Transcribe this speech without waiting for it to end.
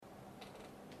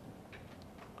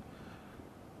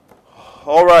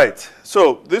All right.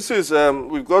 So this is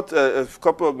we've got a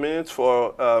couple of minutes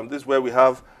for this where we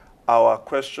have our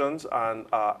questions and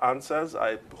our answers.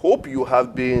 I hope you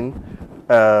have been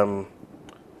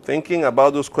thinking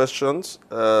about those questions.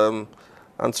 And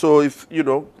so if, we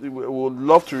would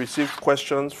love to receive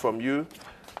questions from you.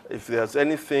 If there's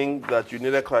anything that you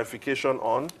needed clarification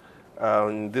on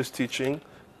in this teaching,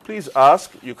 please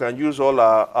ask. You can use all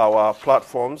our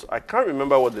platforms. I can't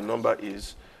remember what the number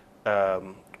is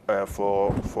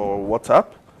for WhatsApp.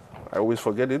 I always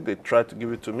forget it. They try to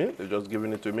give it to me. They're just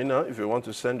giving it to me now. If you want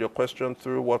to send your question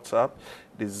through WhatsApp,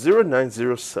 it is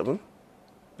 0907.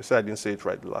 They said I didn't say it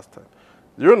right the last time.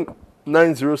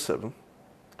 0907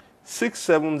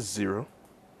 670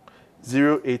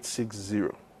 0860.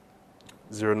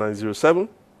 0907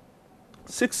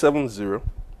 670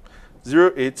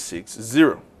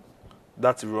 0860.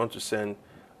 That's if you want to send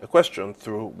a question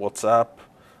through WhatsApp,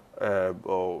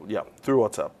 through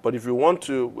WhatsApp. But if you want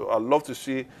to, I'd love to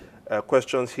see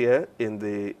questions here in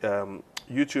the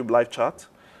YouTube live chat,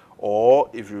 or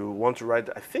if you want to write,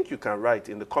 I think you can write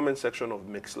in the comment section of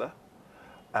Mixler,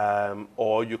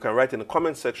 or you can write in the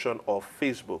comment section of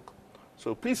Facebook.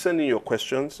 So please send in your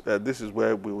questions. This is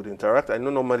where we would interact. I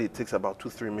know normally it takes about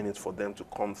 2-3 minutes for them to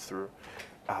come through.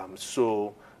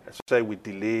 So especially with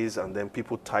delays and then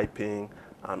people typing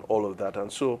and all of that.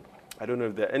 And so I don't know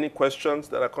if there are any questions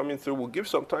that are coming through. We'll give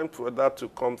some time for that to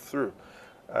come through.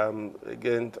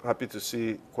 Again, happy to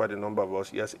see quite a number of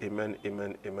us. Yes, amen,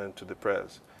 amen, amen to the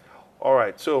prayers. All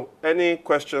right, so any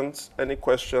questions,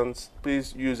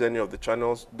 please use any of the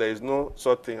channels. There is no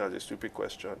such thing as a stupid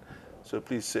question. So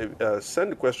please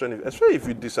send the question, especially if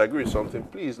you disagree with something,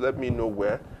 please let me know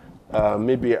where.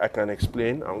 Maybe I can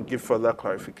explain and give further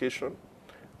clarification.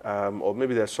 Or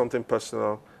maybe there's something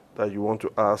personal that you want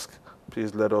to ask,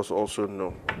 please let us also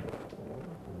know.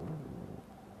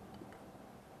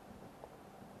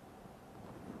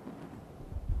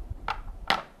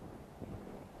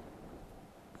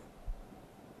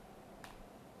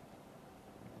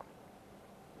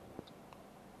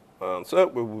 So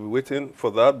we'll be waiting for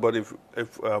that, but if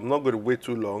I'm not going to wait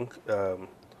too long,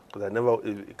 because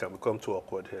it can become too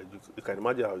awkward here. You can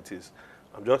imagine how it is.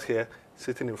 I'm just here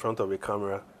sitting in front of a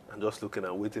camera and just looking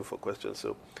and waiting for questions.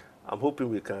 So I'm hoping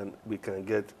we can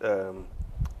get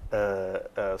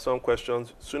some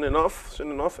questions soon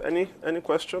enough. Any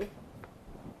question?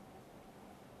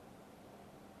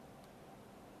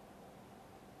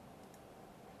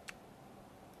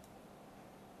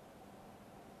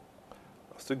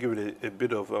 To give it a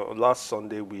bit of last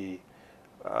Sunday,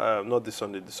 not this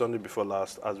Sunday, the Sunday before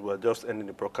last, as we were just ending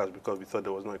the broadcast because we thought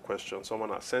there was no question.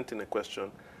 Someone had sent in a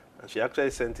question, and she actually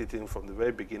sent it in from the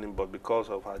very beginning, but because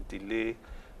of her delay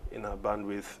in her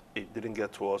bandwidth, it didn't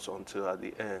get to us until at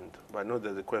the end. But I know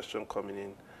there's a question coming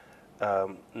in.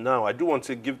 Now, I do want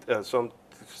to give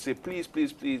say, please,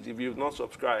 if you've not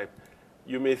subscribed,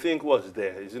 you may think, what's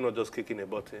there? Is it not just clicking a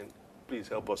button? Please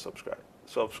help us subscribe.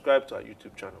 Subscribe to our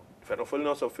YouTube channel. If you're not following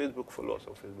us on Facebook, follow us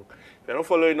on Facebook. If you're not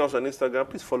following us on Instagram,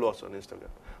 please follow us on Instagram.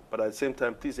 But at the same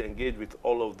time, please engage with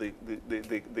all of the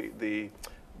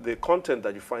content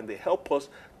that you find. They help us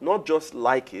not just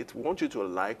like it. We want you to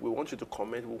like. We want you to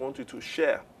comment. We want you to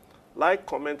share. Like,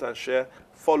 comment, and share.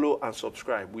 Follow and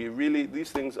subscribe.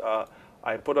 These things are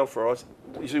important for us.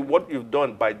 You see, what you've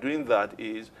done by doing that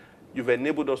is you've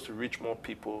enabled us to reach more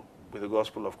people with the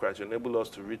gospel of Christ. You enable us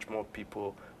to reach more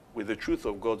people with the truth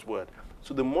of God's word.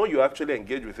 So the more you actually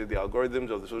engage with it, the algorithms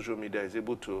of the social media is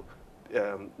able to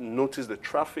notice the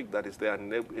traffic that is there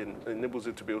and enables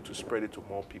it to be able to spread it to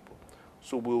more people.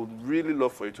 So we'll really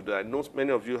love for you to do that. I know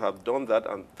many of you have done that,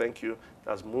 and thank you.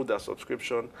 That's moved our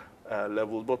subscription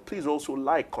levels. But please also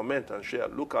like, comment, and share.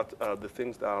 Look at the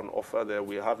things that are on offer there.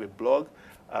 We have a blog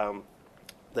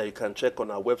that you can check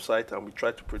on our website, and we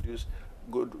try to produce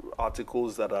good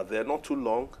articles that are there, not too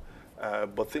long,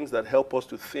 but things that help us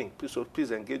to think.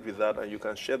 Please engage with that, and you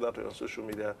can share that on your social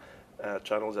media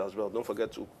channels as well. Don't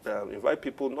forget to invite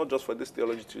people, not just for this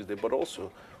Theology Tuesday, but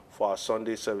also for our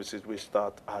Sunday services, which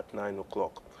start at 9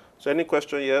 o'clock. So any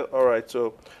question here? All right,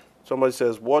 so somebody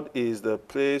says, what is the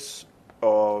place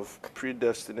of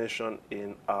predestination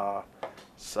in our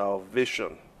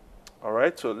salvation? All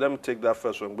right, so let me take that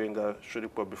first one, Benga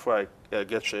Shodipo, before I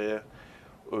get Sheye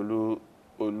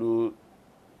Olutotimi.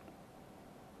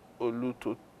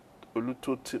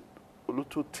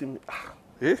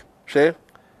 Eh? Sheye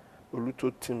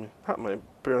Olutotimi. My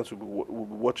parents will be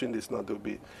watching this now.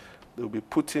 They'll be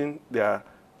putting their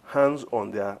hands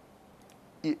on their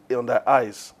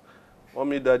eyes.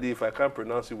 Mommy, daddy, if I can't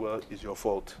pronounce it well, it's your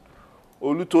fault.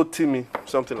 Olutotimi,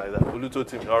 something like that.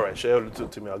 Olutotimi. All right, Sheye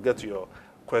Olutotimi. I'll get to your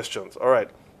questions. All right.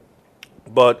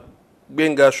 But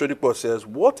Benga Shodipo says,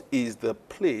 what is the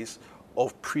place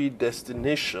of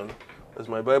predestination? As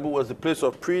my Bible was the place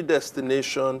of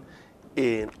predestination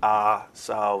in our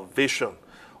salvation.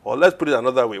 Or let's put it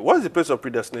another way. What is the place of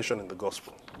predestination in the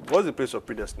gospel? What is the place of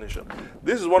predestination?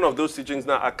 This is one of those teachings.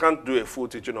 Now, I can't do a full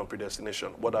teaching on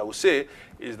predestination. What I will say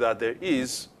is that there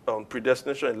is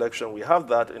predestination election. We have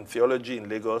that in theology in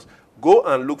Lagos. Go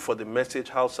and look for the message,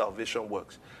 how salvation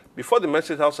works. Before the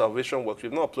message, how salvation works,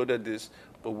 we've not uploaded this,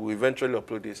 but we'll eventually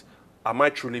upload this. Am I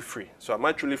truly free? So am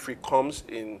I truly free comes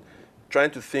in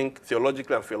trying to think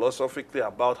theologically and philosophically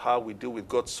about how we deal with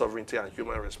God's sovereignty and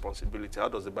human responsibility. How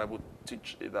does the Bible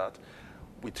teach that?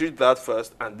 We treat that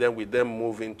first, and then we then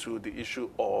move into the issue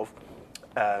of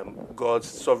God's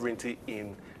sovereignty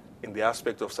in the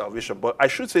aspect of salvation. But I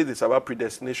should say this about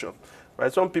predestination,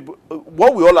 right? Some people,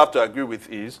 what we all have to agree with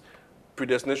is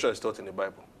predestination is taught in the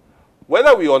Bible.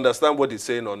 Whether we understand what it's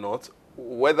saying or not,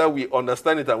 whether we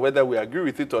understand it and whether we agree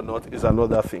with it or not is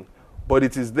another thing. But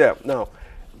it is there. Now,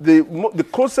 the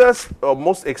closest or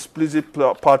most explicit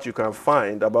part you can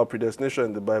find about predestination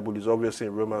in the Bible is obviously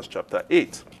in Romans chapter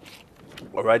 8.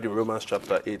 All right, in Romans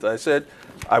chapter 8. I said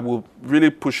I will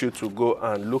really push you to go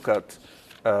and look at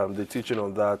the teaching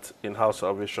on that in How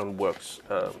Salvation Works.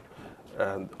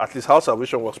 And at least How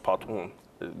Salvation Works part 1.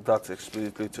 That's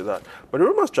explicitly to that. But in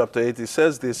Romans chapter 8, it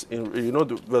says this in,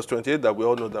 the verse 28 that we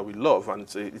all know that we love, and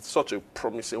it's such a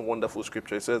promising, wonderful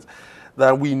scripture. It says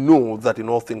that we know that in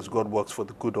all things God works for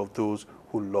the good of those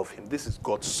who love him. This is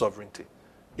God's sovereignty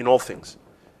in all things.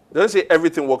 It doesn't say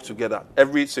everything works together.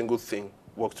 Every single thing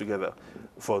works together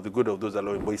for the good of those that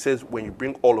love him. But it says when you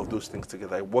bring all of those things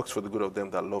together, it works for the good of them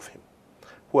that love him,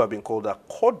 who have been called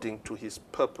according to his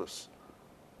purpose.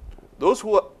 Those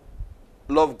who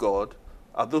love God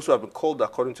are those who have been called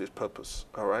according to his purpose.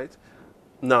 All right?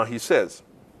 Now, he says,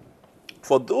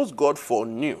 for those God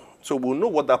foreknew. So we'll know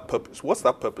what that purpose, what's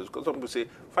that purpose? Because some people say,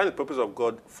 find the purpose of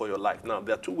God for your life. Now,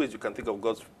 there are two ways you can think of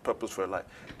God's purpose for your life.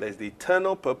 There's the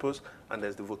eternal purpose and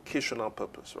there's the vocational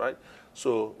purpose, right?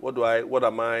 So what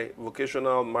am I,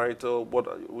 vocational, marital,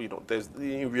 there's,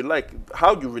 if you like,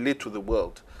 how you relate to the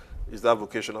world is that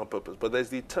vocational purpose. But there's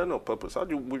the eternal purpose. How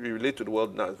do we relate to the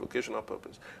world now is vocational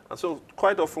purpose. And so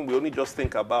quite often we only just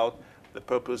think about the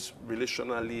purpose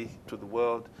relationally to the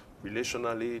world,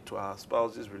 relationally to our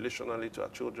spouses, relationally to our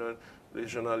children,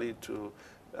 relationally to,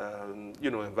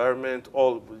 environment,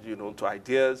 all, to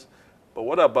ideas. But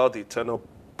what about the eternal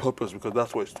purpose? Because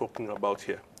that's what it's talking about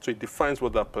here. So it defines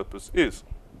what that purpose is.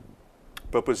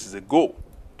 Purpose is a goal,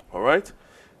 all right?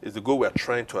 Is the goal we are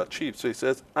trying to achieve. So he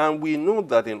says, and we know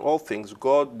that in all things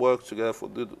God works together for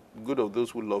the good of those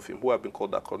who love him, who have been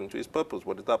called according to his purpose.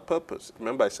 What is that purpose?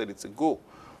 Remember I said it's a goal.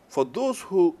 For those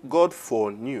who God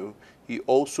foreknew, he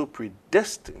also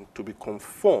predestined to be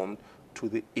conformed to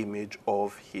the image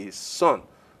of his son,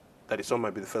 that his son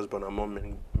might be the firstborn among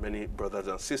many, many brothers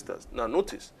and sisters. Now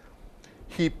notice,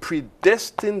 he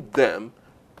predestined them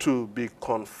to be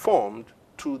conformed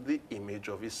to the image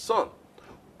of his son.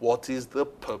 What is the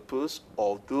purpose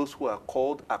of those who are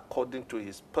called according to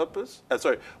his purpose?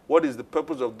 What is the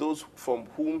purpose of those from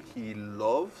whom he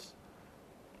loves?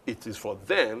 It is for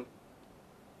them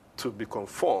to be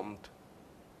conformed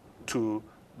to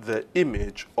the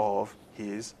image of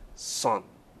his son.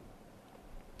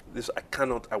 This I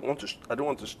don't want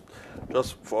to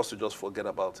just for us to just forget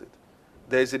about it.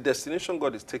 There is a destination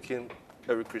God is taking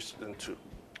every Christian to,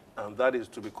 and that is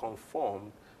to be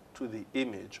conformed to the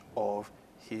image of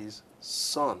his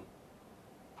son.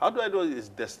 How do I know his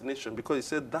destination? Because he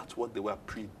said that's what they were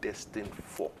predestined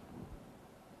for.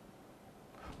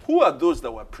 Who are those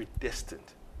that were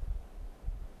predestined?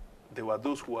 They were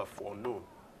those who are foreknown.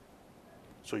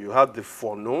 So you have the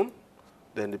foreknown,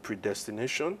 then the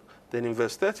predestination. Then in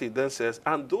verse 30 it then says,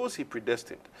 and those he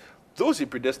predestined. Those he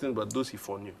predestined, but those he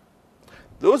foreknew.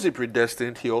 Those he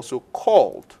predestined, he also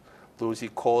called. Those he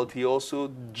called, he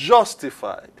also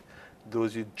justified.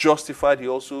 Those he justified, he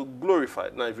also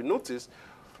glorified. Now, if you notice,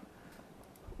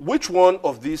 which one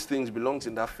of these things belongs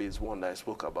in that phase 1 that I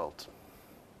spoke about?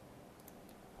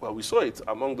 Well, we saw it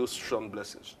among those strong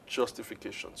blessings,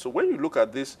 justification. So when you look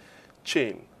at this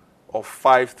chain of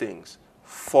 5 things,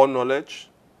 foreknowledge,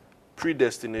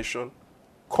 predestination,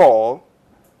 call,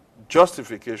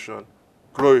 justification,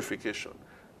 glorification.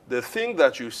 The thing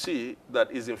that you see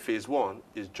that is in phase 1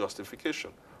 is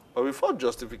justification. But before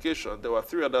justification, there were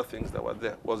 3 other things that were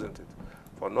there, wasn't it?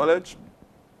 Foreknowledge,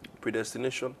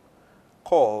 predestination,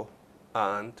 call,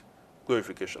 and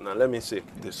glorification. Now let me say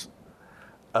this.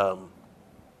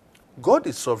 God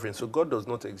is sovereign, so God does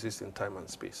not exist in time and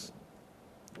space.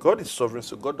 God is sovereign,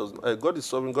 so God is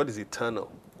sovereign, God is eternal.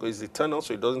 God is eternal,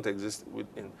 so he doesn't exist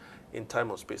in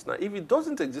time or space. Now, if it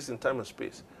doesn't exist in time and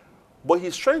space, but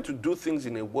he's trying to do things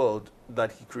in a world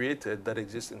that he created that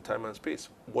exists in time and space,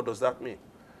 what does that mean?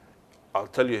 I'll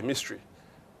tell you a mystery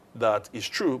that is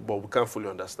true, but we can't fully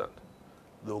understand.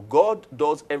 Though God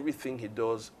does everything he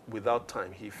does without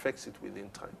time, he effects it within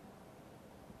time.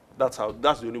 That's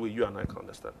the only way you and I can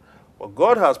understand. What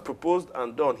God has proposed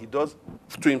and done, he does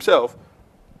to himself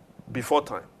before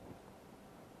time,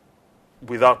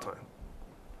 without time.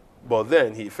 But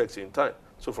then he effects it in time.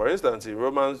 So for instance, in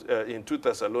Romans, in 2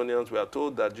 Thessalonians, we are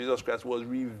told that Jesus Christ was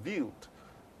revealed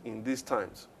in these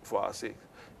times for our sake.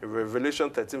 In Revelation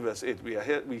 13 verse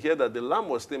 8, we hear that the Lamb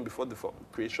was slain before the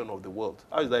creation of the world.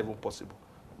 How is that even possible?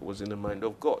 It was in the mind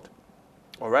of God.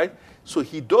 All right? So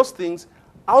he does things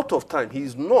out of time. He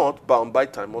is not bound by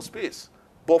time or space.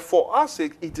 But for our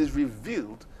sake, it is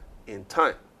revealed in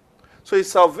time. So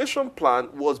his salvation plan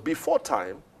was before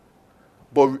time,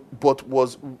 but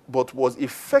was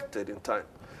effected in time.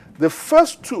 The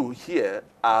first two here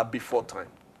are before time,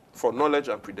 for knowledge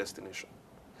and predestination.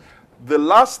 The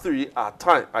last three are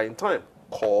in time.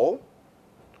 Call,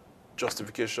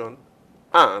 justification,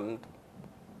 and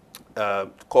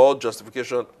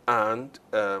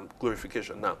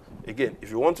glorification. Now, again, if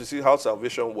you want to see how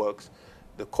salvation works,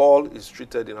 the call is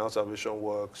treated in how salvation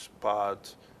works,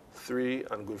 part 3,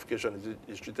 and glorification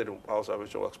is treated in how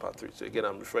salvation works, part 3. So again,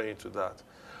 I'm referring to that.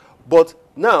 But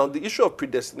now, the issue of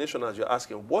predestination, as you're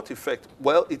asking, what effect?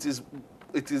 Well, it is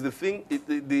the thing,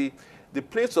 the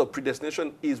place of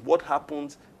predestination is what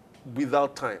happens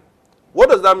without time. What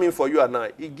does that mean for you and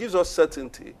I? It gives us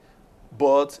certainty,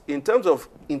 but in terms of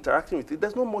interacting with it,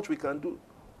 there's not much we can do.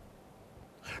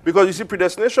 Because you see,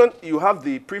 predestination, you have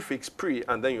the prefix pre,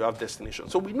 and then you have destination.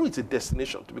 So we know it's a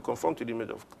destination, to be conformed to the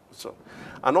image of the Son.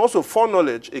 And also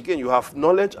foreknowledge, again, you have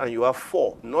knowledge and you have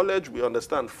fore. Knowledge, we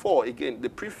understand. Fore, again, the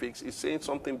prefix is saying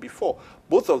something before.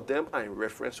 Both of them are in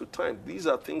reference to time. These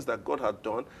are things that God had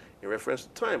done in reference to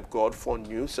time. God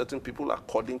foreknew certain people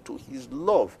according to his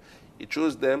love. He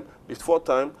chose them before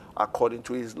time according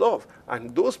to his love.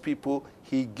 And those people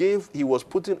he was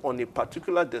putting on a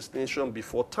particular destination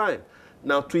before time.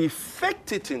 Now, to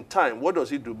effect it in time, what does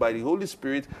he do? By the Holy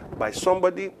Spirit, by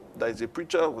somebody that is a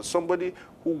preacher, or somebody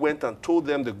who went and told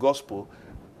them the gospel,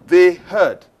 they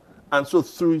heard. And so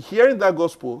through hearing that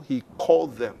gospel, he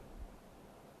called them.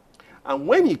 And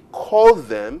when he called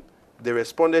them, they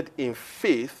responded in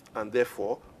faith, and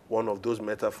therefore, one of those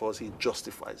metaphors, he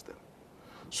justifies them.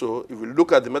 So if we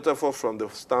look at the metaphor from the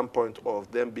standpoint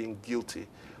of them being guilty,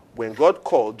 when God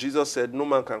called, Jesus said, no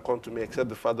man can come to me except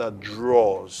the Father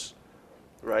draws.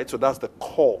 Right? So that's the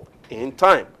call in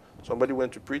time. Somebody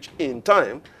went to preach in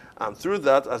time, and through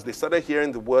that, as they started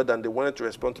hearing the word and they wanted to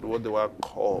respond to the word, they were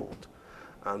called.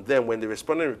 And then when they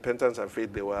responded in repentance and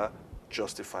faith, they were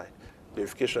justified.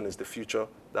 Glorification is the future.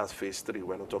 That's phase 3.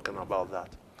 We're not talking about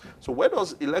that. So where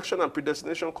does election and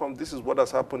predestination come? This is what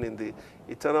has happened in the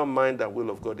eternal mind and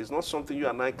will of God. It's not something you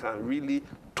and I can really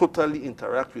totally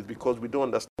interact with because we don't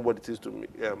understand what it is to live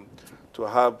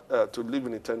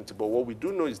in eternity. But what we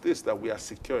do know is this, that we are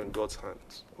secure in God's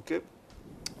hands. Okay?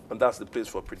 And that's the place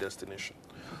for predestination.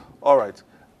 All right.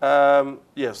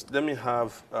 Yes, let me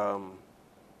have...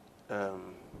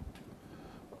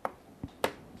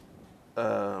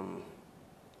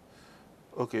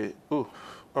 okay. Oh,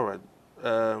 all right.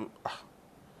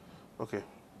 Okay.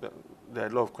 There are a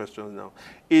lot of questions now.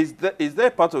 Is there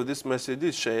a part of this message,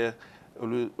 this share,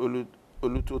 Oluto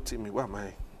Timi, why am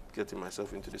I getting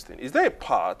myself into this thing? Is there a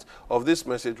part of this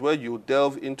message where you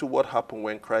delve into what happened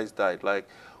when Christ died, like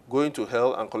going to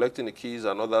hell and collecting the keys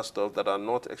and other stuff that are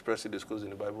not expressly disclosed in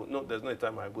the Bible? No, there's no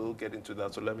time I will get into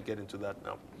that, so let me get into that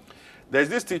now. There's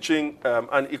this teaching,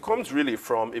 and it comes really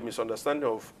from a misunderstanding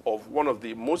of one of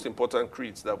the most important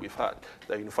creeds that we've had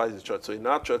that unifies the church. So in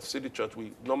our church, City Church,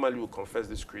 we normally will confess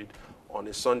this creed on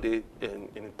a Sunday in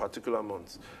a particular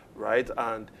month, right?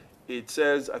 And it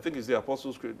says, I think it's the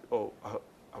Apostles' Creed. Oh,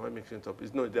 am I mixing it up?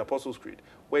 No, the Apostles' Creed,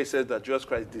 where it says that Jesus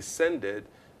Christ descended.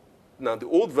 Now, the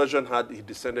old version had he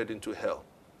descended into hell.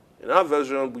 In our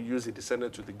version, we use he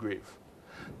descended to the grave.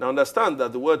 Now, understand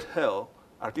that the word hell,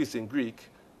 at least in Greek,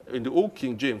 in the old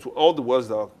King James, all the words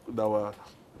that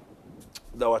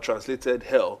were translated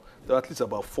hell, there are at least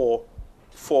about four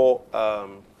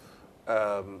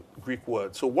Greek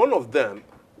words. So one of them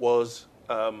was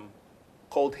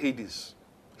called Hades.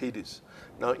 Hades.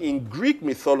 Now, in Greek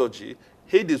mythology,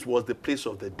 Hades was the place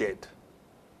of the dead.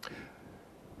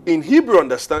 In Hebrew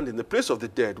understanding, the place of the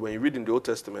dead, when you read in the Old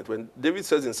Testament, when David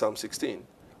says in Psalm 16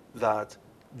 that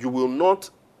you will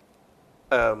not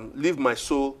leave my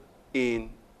soul in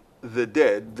the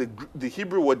dead, the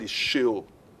Hebrew word is Sheol.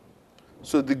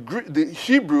 So the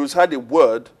Hebrews had a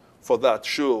word for that.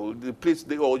 Sheol, the place,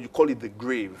 or you call it the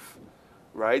grave,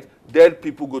 right? Dead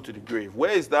people go to the grave.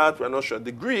 Where is that? We're not sure.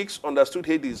 The Greeks understood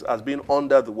Hades as being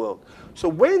under the world. So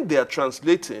when they are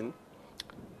translating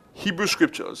Hebrew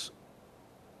scriptures,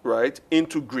 right,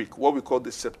 into Greek, what we call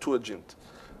the Septuagint,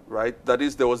 right? That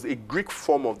is, there was a Greek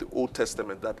form of the Old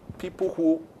Testament that people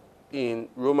who in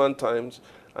Roman times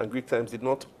and Greek times did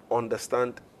not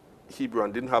understand Hebrew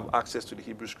and didn't have access to the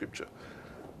Hebrew scripture.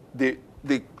 They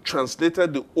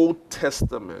translated the Old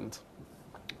Testament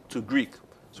to Greek.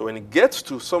 So when it gets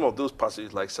to some of those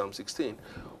passages like Psalm 16,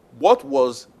 what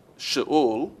was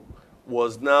Sheol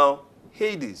was now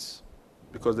Hades,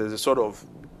 because there's a sort of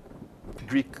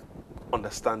Greek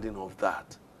understanding of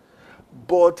that.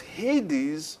 But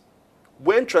Hades,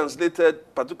 when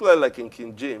translated, particularly like in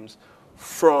King James,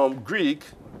 from Greek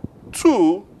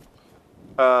to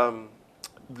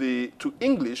to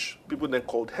English, people then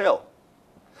called hell.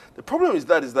 The problem is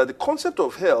that the concept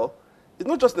of hell is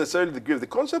not just necessarily the grave. The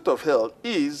concept of hell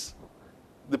is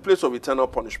the place of eternal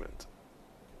punishment.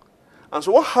 And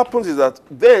so what happens is that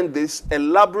then this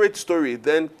elaborate story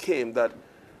then came that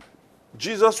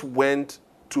Jesus went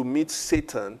to meet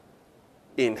Satan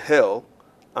in hell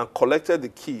and collected the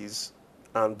keys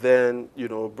and then,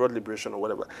 brought liberation or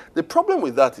whatever. The problem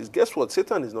with that is, guess what?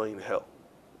 Satan is not in hell.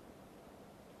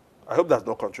 I hope that's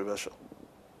not controversial.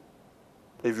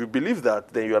 If you believe that,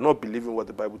 then you are not believing what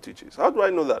the Bible teaches. How do I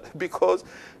know that? Because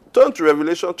turn to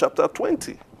Revelation chapter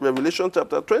 20. Revelation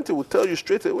chapter 20 will tell you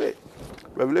straight away.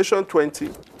 Revelation 20.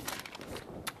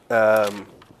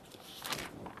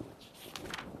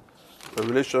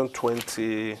 Revelation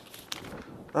 20.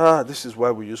 This is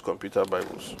why we use computer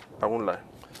Bibles. I won't lie.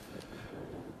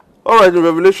 All right, in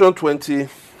Revelation 20,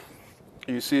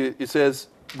 you see, it says,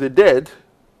 Revelation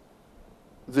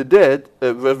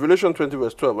 20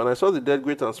 verse 12, and I saw the dead,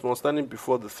 great and small, standing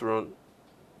before the throne.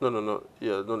 No.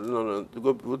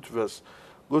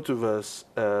 Go to verse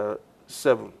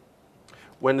 7.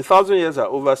 When the 1,000 years are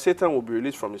over, Satan will be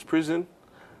released from his prison.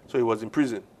 So he was in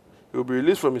prison. He will be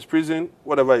released from his prison,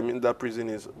 whatever I mean that prison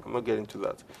is. I'm not getting to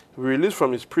that. He will be released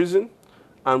from his prison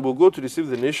and will go to deceive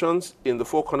the nations in the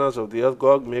four corners of the earth,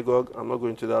 Gog, Magog, I'm not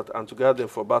going to that, and to gather them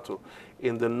for battle.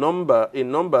 In number,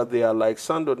 they are like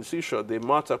sand on the seashore. They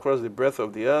march across the breadth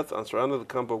of the earth and surrounded the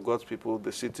camp of God's people,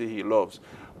 the city he loves.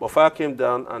 But fire came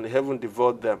down and heaven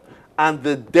devoured them. And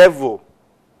the devil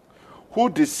who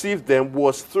deceived them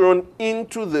was thrown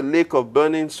into the lake of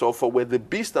burning sulfur, where the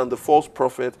beast and the false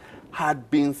prophet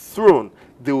had been thrown.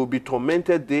 They will be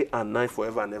tormented day and night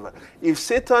forever and ever. If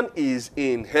Satan is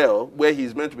in hell, where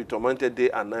he's meant to be tormented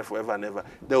day and night forever and ever,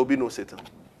 there will be no Satan.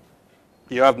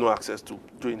 You have no access to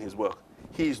doing his work.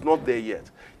 He is not there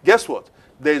yet. Guess what?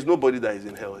 There is nobody that is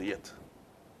in hell yet.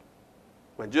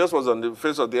 When Jesus was on the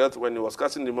face of the earth, when he was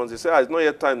casting demons, he said, it's not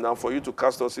yet time now for you to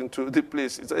cast us into the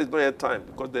place. He said, it's not yet time,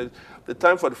 because the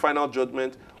time for the final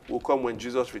judgment will come when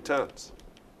Jesus returns.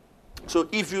 So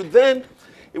if we then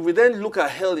look at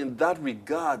hell in that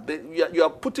regard, you are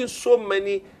putting so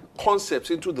many concepts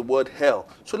into the word hell.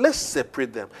 So let's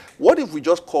separate them. What if we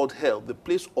just called hell the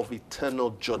place of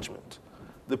eternal judgment?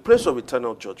 The place of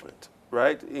eternal judgment,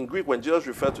 right? In Greek, when Jesus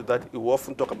referred to that, he will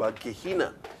often talk about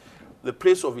Gehenna, the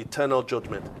place of eternal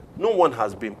judgment. No one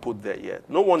has been put there yet.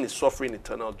 No one is suffering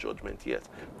eternal judgment yet.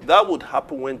 That would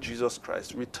happen when Jesus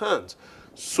Christ returns.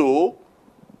 So,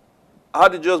 how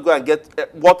did Jesus go and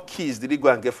get, what keys did he go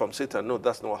and get from Satan? No,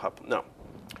 that's not what happened. Now,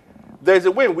 there is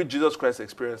a way in which Jesus Christ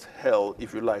experienced hell,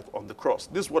 if you like, on the cross.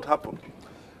 This is what happened.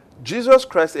 Jesus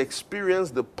Christ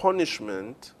experienced the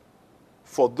punishment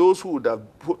for those who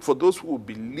would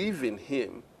believe in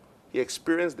him. He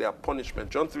experienced their punishment.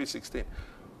 John 3:16.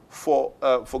 For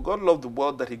God loved the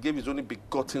world that he gave his only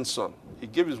begotten son. He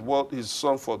gave his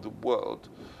son for the world,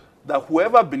 that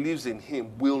whoever believes in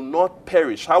him will not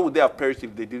perish. How would they have perished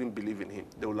if they didn't believe in him?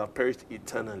 They will have perished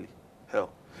eternally.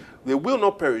 Hell. They will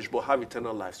not perish but have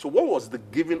eternal life. So what was the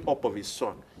giving up of his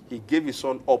son? He gave his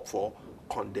son up for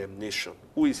condemnation.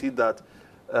 Who is he that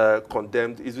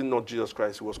condemned? Is it not Jesus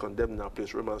Christ who was condemned in our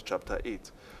place? Romans chapter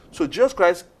 8. So Jesus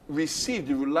Christ received,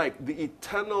 if you like, the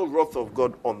eternal wrath of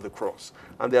God on the cross.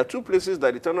 And there are two places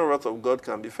that eternal wrath of God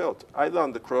can be felt, either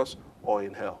on the cross or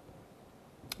in hell.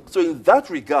 So in that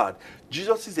regard,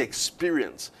 Jesus'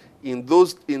 experience in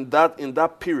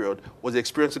that period was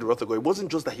experiencing the wrath of God. It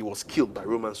wasn't just that he was killed by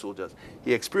Roman soldiers.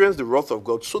 He experienced the wrath of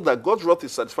God so that God's wrath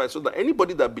is satisfied, so that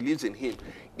anybody that believes in him,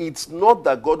 it's not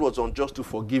that God was unjust to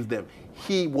forgive them.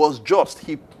 He was just.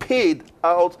 He paid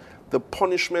out the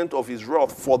punishment of his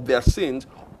wrath for their sins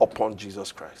upon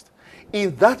Jesus Christ.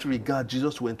 In that regard,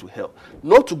 Jesus went to hell.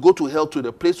 Not to go to hell, to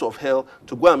the place of hell,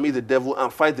 to go and meet the devil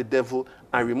and fight the devil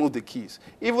and remove the keys.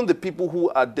 Even the people who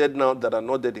are dead now that are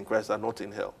not dead in Christ are not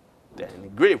in hell. They are in the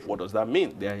grave. What does that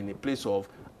mean? They are in a place of,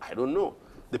 I don't know.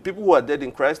 The people who are dead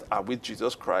in Christ are with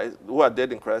Jesus Christ. Who are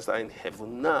dead in Christ are in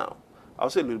heaven now. I'll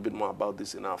say a little bit more about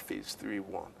this in our phase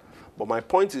 3:1. But my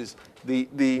point is,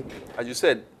 as you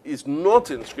said, it's not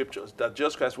in scriptures that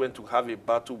Jesus Christ went to have a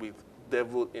battle with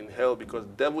devil in hell, because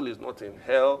devil is not in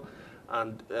hell,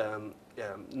 and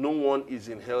no one is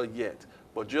in hell yet.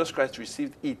 But Jesus Christ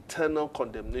received eternal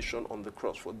condemnation on the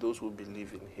cross for those who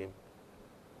believe in him.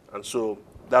 And so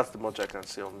that's the much I can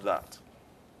say on that.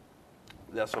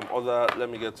 There are some other, let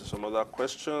me get to some other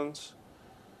questions.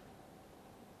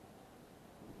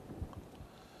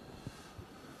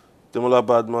 Demola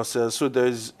Badma says, so there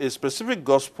is a specific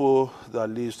gospel that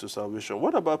leads to salvation.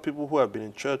 What about people who have been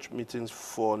in church meetings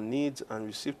for needs and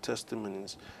received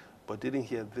testimonies but didn't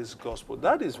hear this gospel?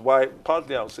 That is why,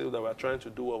 partly I'll say that we're trying to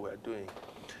do what we're doing,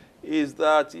 is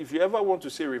that if you ever want to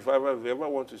see revival, if you ever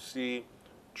want to see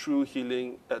true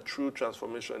healing, a true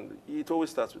transformation, it always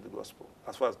starts with the gospel,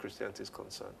 as far as Christianity is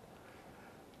concerned.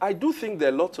 I do think there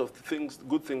are lots of things,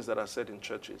 good things that are said in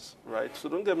churches, right? So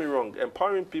don't get me wrong.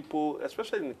 Empowering people,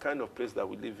 especially in the kind of place that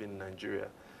we live in Nigeria,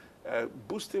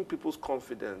 boosting people's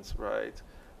confidence, right?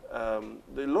 A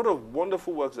lot of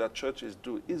wonderful works that churches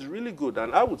do is really good.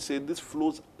 And I would say this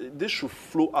should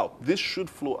flow out. This should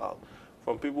flow out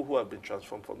from people who have been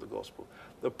transformed from the gospel.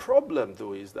 The problem,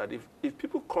 though, is that if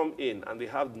people come in and they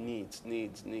have needs,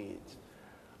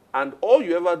 and all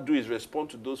you ever do is respond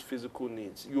to those physical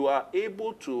needs, you are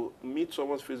able to meet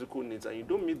someone's physical needs and you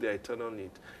don't meet their eternal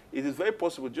need. It is very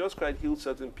possible. Jesus Christ healed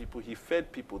certain people. He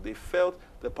fed people. They felt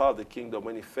the power of the kingdom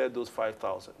when he fed those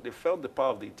 5,000. They felt the power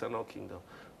of the eternal kingdom,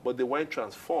 but they weren't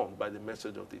transformed by the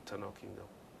message of the eternal kingdom.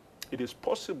 It is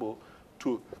possible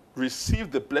to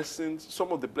receive the blessings,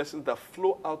 some of the blessings that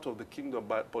flow out of the kingdom,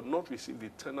 but not receive the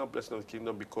eternal blessing of the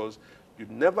kingdom because you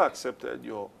never accepted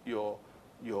your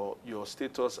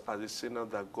status as a sinner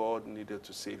that God needed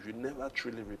to save. You never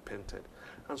truly repented.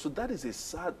 And so that is a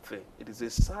sad thing. It is a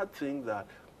sad thing that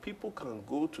people can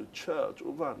go to church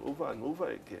over and over and over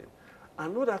again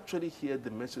and not actually hear the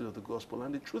message of the gospel.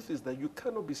 And the truth is that you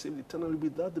cannot be saved eternally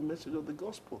without the message of the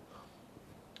gospel.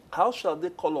 How shall they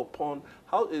call upon,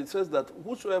 how it says that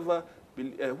whosoever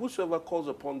calls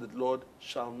upon the Lord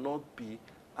shall not be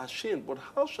ashamed. But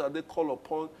how shall they call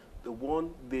upon the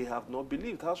one they have not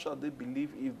believed? How shall they believe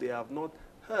if they have not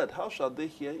heard? How shall they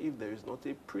hear if there is not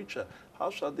a preacher? How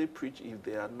shall they preach if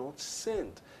they are not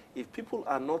sent? If people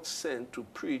are not sent to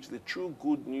preach the true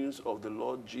good news of the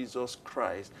Lord Jesus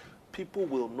Christ, people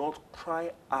will not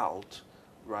cry out,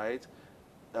 right?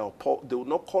 They will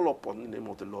not call upon the name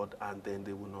of the Lord, and then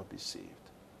they will not be saved.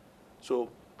 So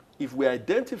if we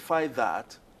identify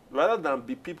that, rather than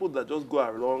be people that just go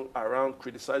around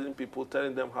criticizing people,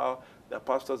 telling them how their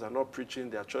pastors are not preaching,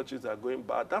 their churches are going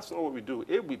bad, that's not what we do.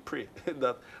 We pray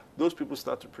that those people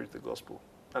start to preach the gospel.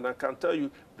 And I can tell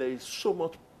you, there is so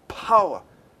much power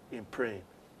in praying,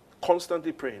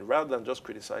 constantly praying, rather than just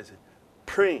criticizing.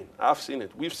 Praying, I've seen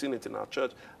it, we've seen it in our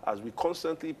church, as we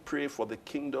constantly pray for the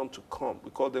kingdom to come.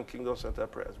 We call them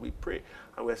kingdom-centered prayers. We pray,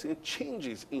 and we're seeing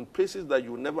changes in places that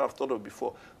you would never have thought of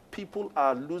before. People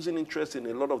are losing interest in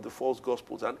a lot of the false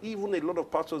gospels, and even a lot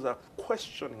of pastors are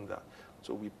questioning that.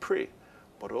 So we pray,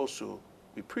 but also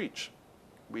we preach.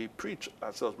 We preach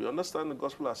ourselves. We understand the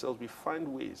gospel ourselves. We find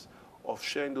ways of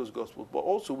sharing those gospels, but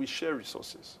also we share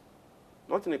resources,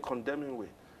 not in a condemning way,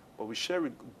 but we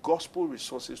share gospel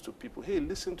resources to people. Hey,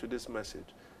 listen to this message.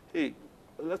 Hey,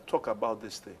 let's talk about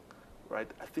this thing, right?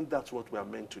 I think that's what we are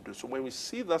meant to do. So when we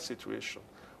see that situation,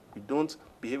 we don't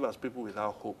behave as people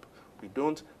without hope. We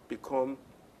don't become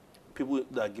people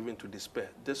that are given to despair,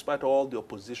 despite all the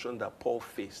opposition that Paul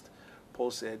faced. Paul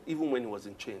said, even when he was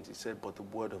in chains, he said, but the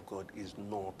word of God is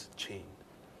not chained.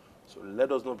 So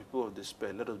let us not be people of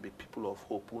despair. Let us be people of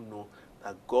hope who know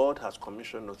that God has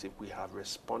commissioned us, if we have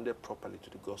responded properly to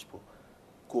the gospel.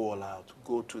 Go all out.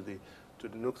 Go to the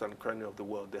nooks and crannies of the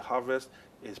world. The harvest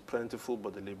is plentiful,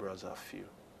 but the laborers are few.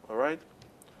 All right?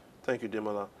 Thank you,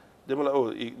 Demola.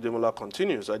 Demola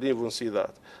continues. I didn't even see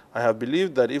that. I have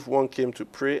believed that if one came to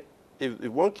pray, if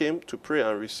one came to pray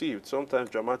and received sometimes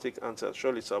dramatic answers,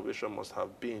 surely salvation must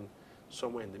have been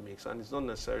somewhere in the mix. And it's not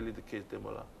necessarily the case,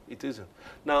 Demola. It isn't.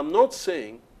 Now, I'm not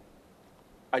saying,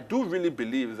 I do really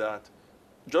believe that,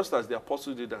 just as the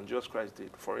apostles did and Jesus Christ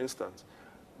did, for instance,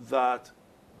 that,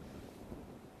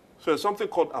 so there's something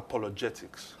called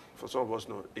apologetics. For some of us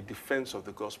know, a defense of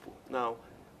the gospel. Now,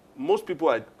 most people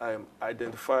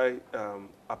identify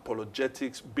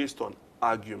apologetics based on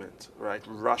argument, right?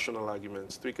 Rational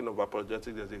argument. Speaking of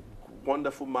apologetics, there's a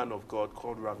wonderful man of God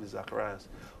called Ravi Zacharias,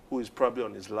 who is probably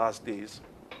on his last days,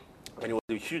 and he was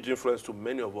a huge influence to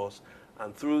many of us.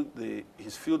 And through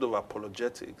his field of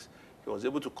apologetics, he was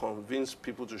able to convince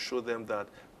people, to show them that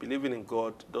believing in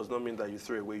God does not mean that you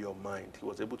throw away your mind. He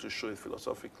was able to show it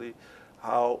philosophically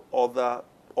how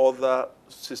other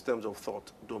systems of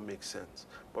thought don't make sense.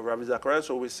 But Ravi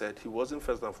Zacharias always said he wasn't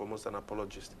first and foremost an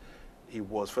apologist. He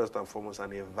was first and foremost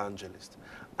an evangelist.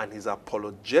 And his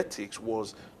apologetics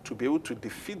was to be able to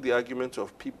defeat the argument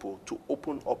of people to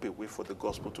open up a way for the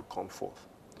gospel to come forth.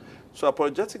 So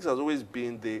apologetics has always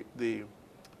been the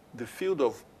field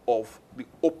of the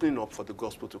opening up for the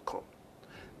gospel to come.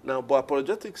 Now, but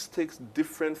apologetics takes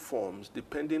different forms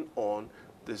depending on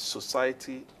the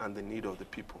society and the need of the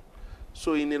people.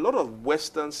 So in a lot of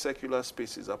Western secular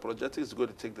spaces, apologetics is going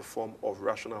to take the form of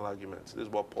rational arguments. This is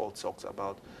what Paul talks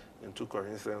about in 2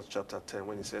 Corinthians chapter 10,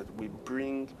 when he said, we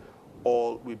bring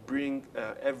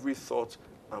every thought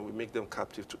and we make them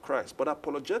captive to Christ. But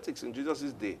apologetics in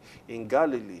Jesus' day, in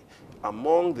Galilee,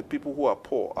 among the people who are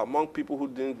poor, among people who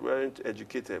weren't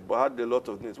educated but had a lot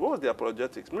of needs, what was the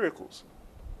apologetics? Miracles.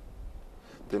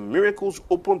 The miracles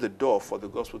opened the door for the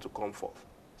gospel to come forth.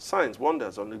 Signs,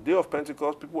 wonders. On the day of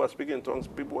Pentecost, people were speaking in tongues,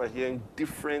 people were hearing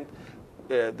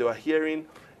they were hearing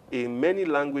in many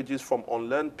languages from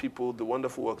unlearned people the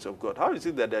wonderful works of God. How is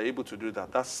it that they're able to do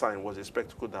that? That sign was a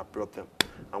spectacle that brought them.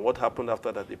 And what happened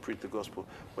after that? They preached the gospel.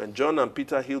 When John and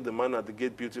Peter healed the man at the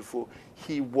gate beautiful,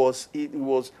 he was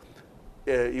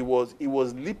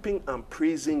leaping and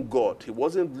praising God. He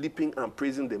wasn't leaping and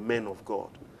praising the men of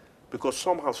God. Because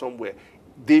somehow, somewhere,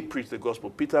 they preached the gospel.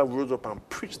 Peter rose up and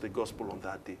preached the gospel on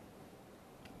that day.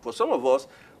 For some of us,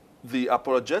 the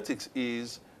apologetics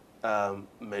is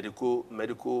medical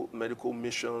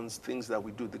missions, things that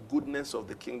we do. The goodness of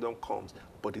the kingdom comes,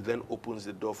 but it then opens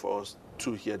the door for us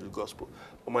to hear the gospel.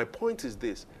 But my point is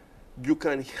this: you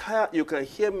can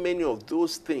hear many of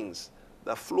those things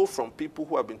that flow from people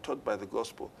who have been taught by the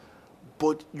gospel,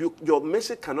 but your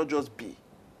message cannot just be,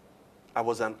 I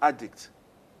was an addict,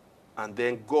 and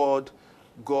then God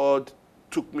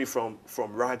took me from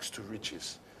rags to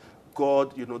riches.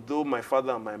 God, though my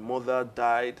father and my mother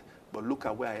died, but look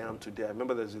at where I am today. I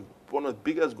remember there's one of the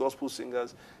biggest gospel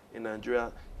singers in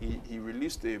Nigeria. He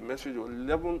released a message, an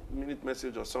 11-minute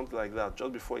message or something like that,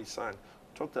 just before he sang.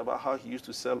 Talked about how he used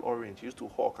to sell orange, he used to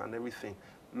hawk and everything.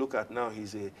 Look at now,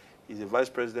 he's a vice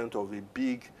president of a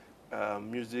big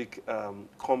music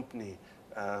company.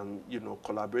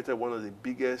 Collaborated one of the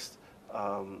biggest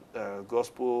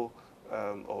gospel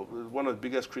or one of the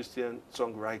biggest Christian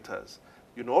songwriters.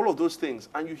 All of those things.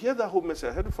 And you hear that whole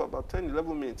message. I heard it for about 10,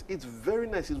 11 minutes. It's very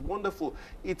nice. It's wonderful.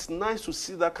 It's nice to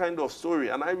see that kind of story.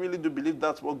 And I really do believe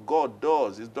that's what God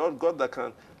does. It's God that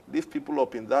can lift people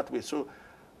up in that way. So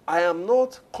I am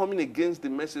not coming against the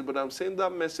message, but I'm saying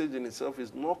that message in itself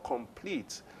is not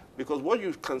complete. Because what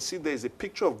you can see there is a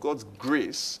picture of God's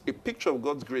grace,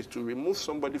 to remove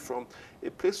somebody from a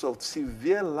place of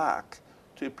severe lack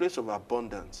to a place of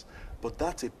abundance. But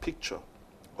that's a picture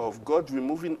of God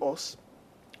removing us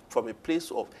from a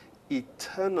place of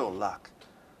eternal lack,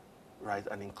 right?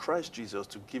 And in Christ Jesus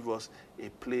to give us a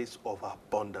place of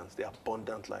abundance, the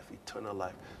abundant life, eternal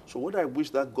life. So what I wish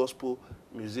that gospel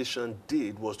musician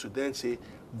did was to then say,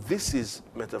 this is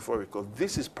metaphorical,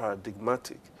 this is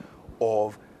paradigmatic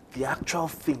of the actual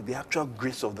thing, the actual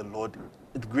grace of the Lord,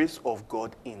 the grace of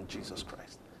God in Jesus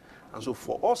Christ. And so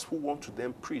for us who want to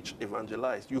then preach,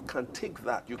 evangelize, you can take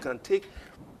that. You can take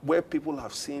where people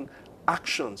have seen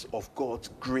actions of God's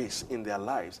grace in their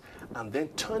lives and then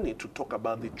turn it to talk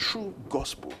about the true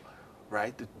gospel,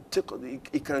 right?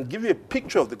 It can give you a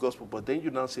picture of the gospel, but then you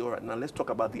now say, all right, now let's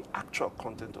talk about the actual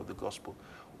content of the gospel.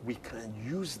 We can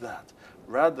use that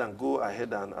rather than go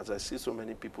ahead and, as I see so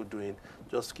many people doing,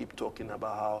 just keep talking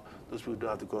about how those people don't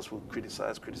have the gospel,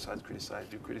 criticize.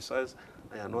 You criticize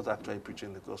and you're not actually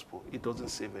preaching the gospel. It doesn't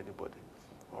save anybody.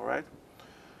 All right?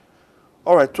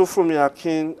 All right, Tofumi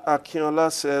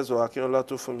Akinola says, or Akinola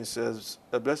Tofumi says,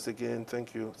 blessed again,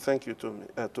 thank you,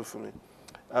 Tofumi.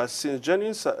 Since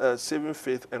genuine saving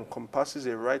faith encompasses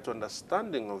a right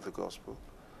understanding of the gospel,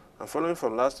 and following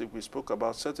from last week, we spoke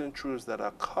about certain truths that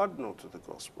are cardinal to the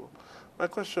gospel. My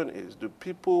question is, do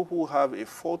people who have a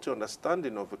faulty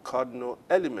understanding of a cardinal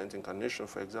element, incarnation,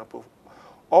 for example,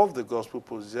 of the gospel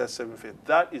possess saving faith?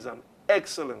 That is an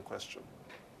excellent question.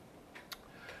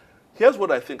 Here's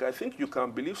what I think. I think you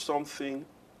can believe something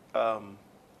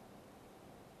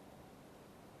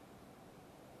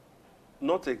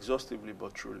not exhaustively,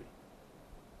 but truly.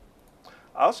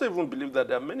 I also even believe that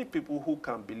there are many people who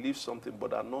can believe something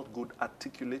but are not good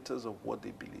articulators of what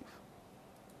they believe.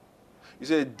 You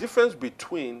see, a difference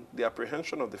between the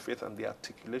apprehension of the faith and the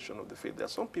articulation of the faith. There are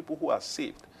some people who are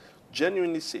saved,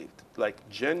 genuinely saved, like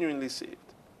genuinely saved.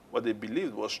 What they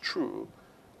believed was true.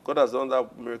 God has done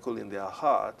that miracle in their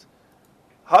heart.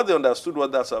 How they understood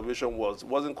what that salvation was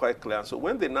wasn't quite clear. So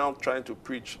when they're now trying to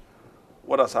preach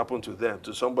what has happened to them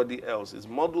to somebody else, it's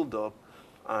muddled up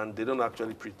and they don't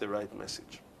actually preach the right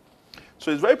message. So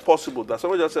it's very possible that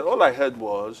somebody just said, all I heard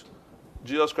was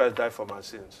Jesus Christ died for my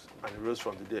sins and he rose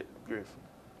from the grave.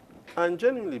 And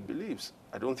genuinely believes.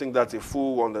 I don't think that's a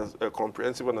full,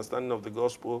 comprehensive understanding of the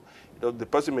gospel. The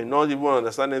person may not even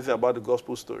understand anything about the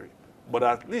gospel story. But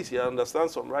at least he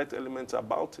understands some right elements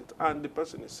about it, and the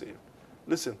person is saved.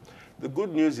 Listen, the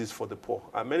good news is for the poor.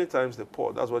 And many times the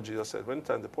poor, that's what Jesus said, many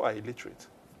times the poor are illiterate.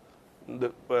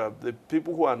 The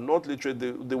people who are not literate,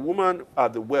 the woman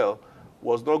at the well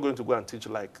was not going to go and teach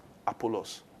like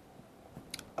Apollos.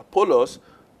 Apollos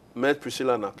met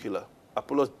Priscilla and Aquila.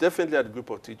 Apollos definitely had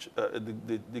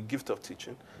the gift of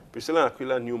teaching. Priscilla and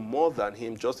Aquila knew more than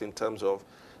him just in terms of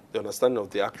the understanding of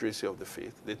the accuracy of the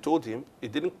faith. They told him,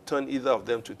 it didn't turn either of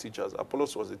them to teachers.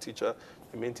 Apollos was the teacher,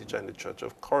 the main teacher in the church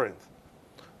of Corinth.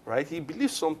 Right? He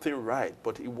believed something right,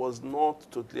 but it was not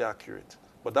totally accurate.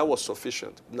 But that was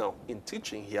sufficient. Now, in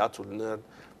teaching, he had to learn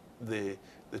the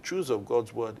truths of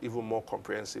God's word even more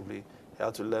comprehensively. He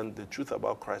had to learn the truth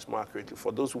about Christ more accurately.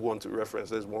 For those who want to reference,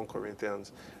 there's 1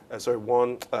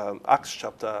 Acts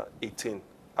chapter 18.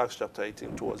 Acts chapter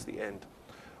 18 towards the end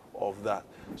of that.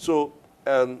 So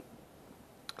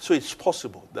it's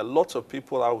possible. There are lots of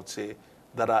people, I would say,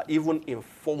 that are even in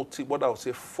faulty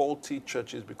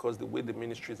churches because the way the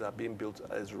ministries are being built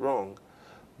is wrong.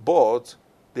 But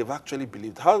they've actually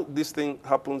believed. How this thing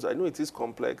happens, I know it is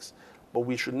complex, but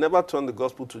we should never turn the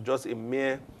gospel to just a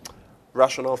mere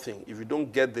rational thing. If you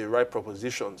don't get the right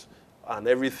propositions and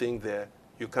everything there,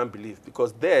 you can't believe.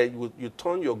 Because there, you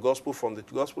turn your gospel from the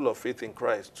gospel of faith in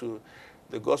Christ to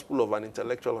the gospel of an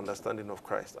intellectual understanding of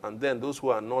Christ. And then those who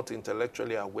are not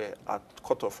intellectually aware are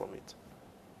cut off from it.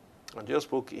 And just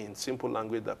spoke in simple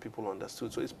language that people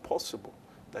understood. So it's possible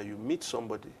that you meet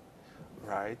somebody,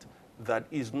 right, that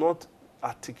is not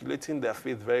articulating their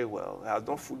faith very well, has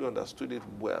not fully understood it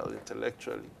well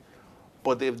intellectually,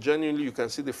 but they've genuinely, you can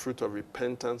see the fruit of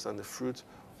repentance and the fruit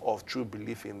of true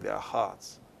belief in their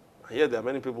hearts. And yet there are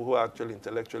many people who are actually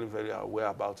intellectually very aware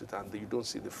about it and you don't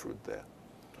see the fruit there.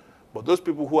 But those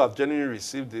people who have genuinely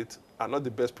received it are not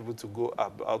the best people to go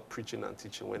about preaching and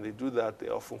teaching. When they do that, they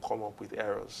often come up with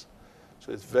errors.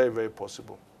 So it's very, very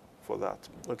possible for that.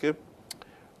 Okay?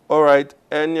 All right.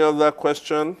 Any other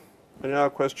question? Any other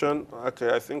question?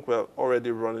 Okay, I think we're already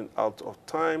running out of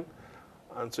time.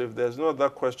 And so if there's no other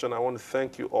question, I want to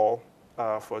thank you all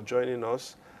for joining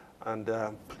us. And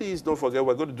please don't forget,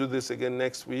 we're going to do this again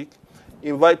next week.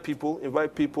 Invite people,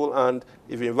 and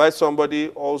if you invite somebody,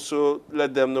 also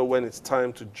let them know when it's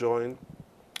time to join.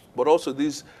 But also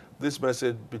this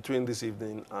message between this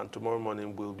evening and tomorrow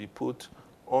morning will be put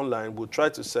online. We'll try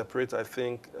to separate, I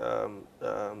think,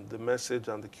 the message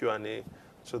and the Q&A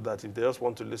so that if they just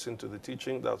want to listen to the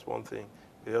teaching, that's one thing.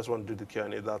 If they just want to do the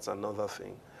Q&A, that's another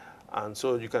thing. And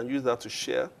so you can use that to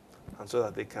share, and so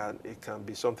that it can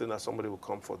be something that somebody will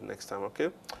come for the next time, okay?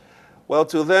 Well,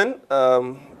 till then,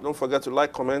 don't forget to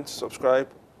like, comment, subscribe.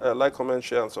 Like, comment,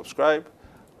 share, and subscribe.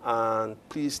 And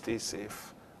please stay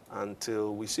safe.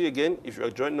 Until we see you again, if you're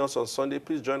joining us on Sunday,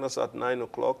 please join us at 9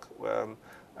 o'clock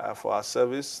for our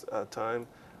service time.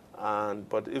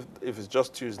 But if it's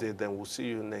just Tuesday, then we'll see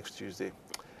you next Tuesday.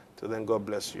 Till then, God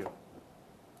bless you.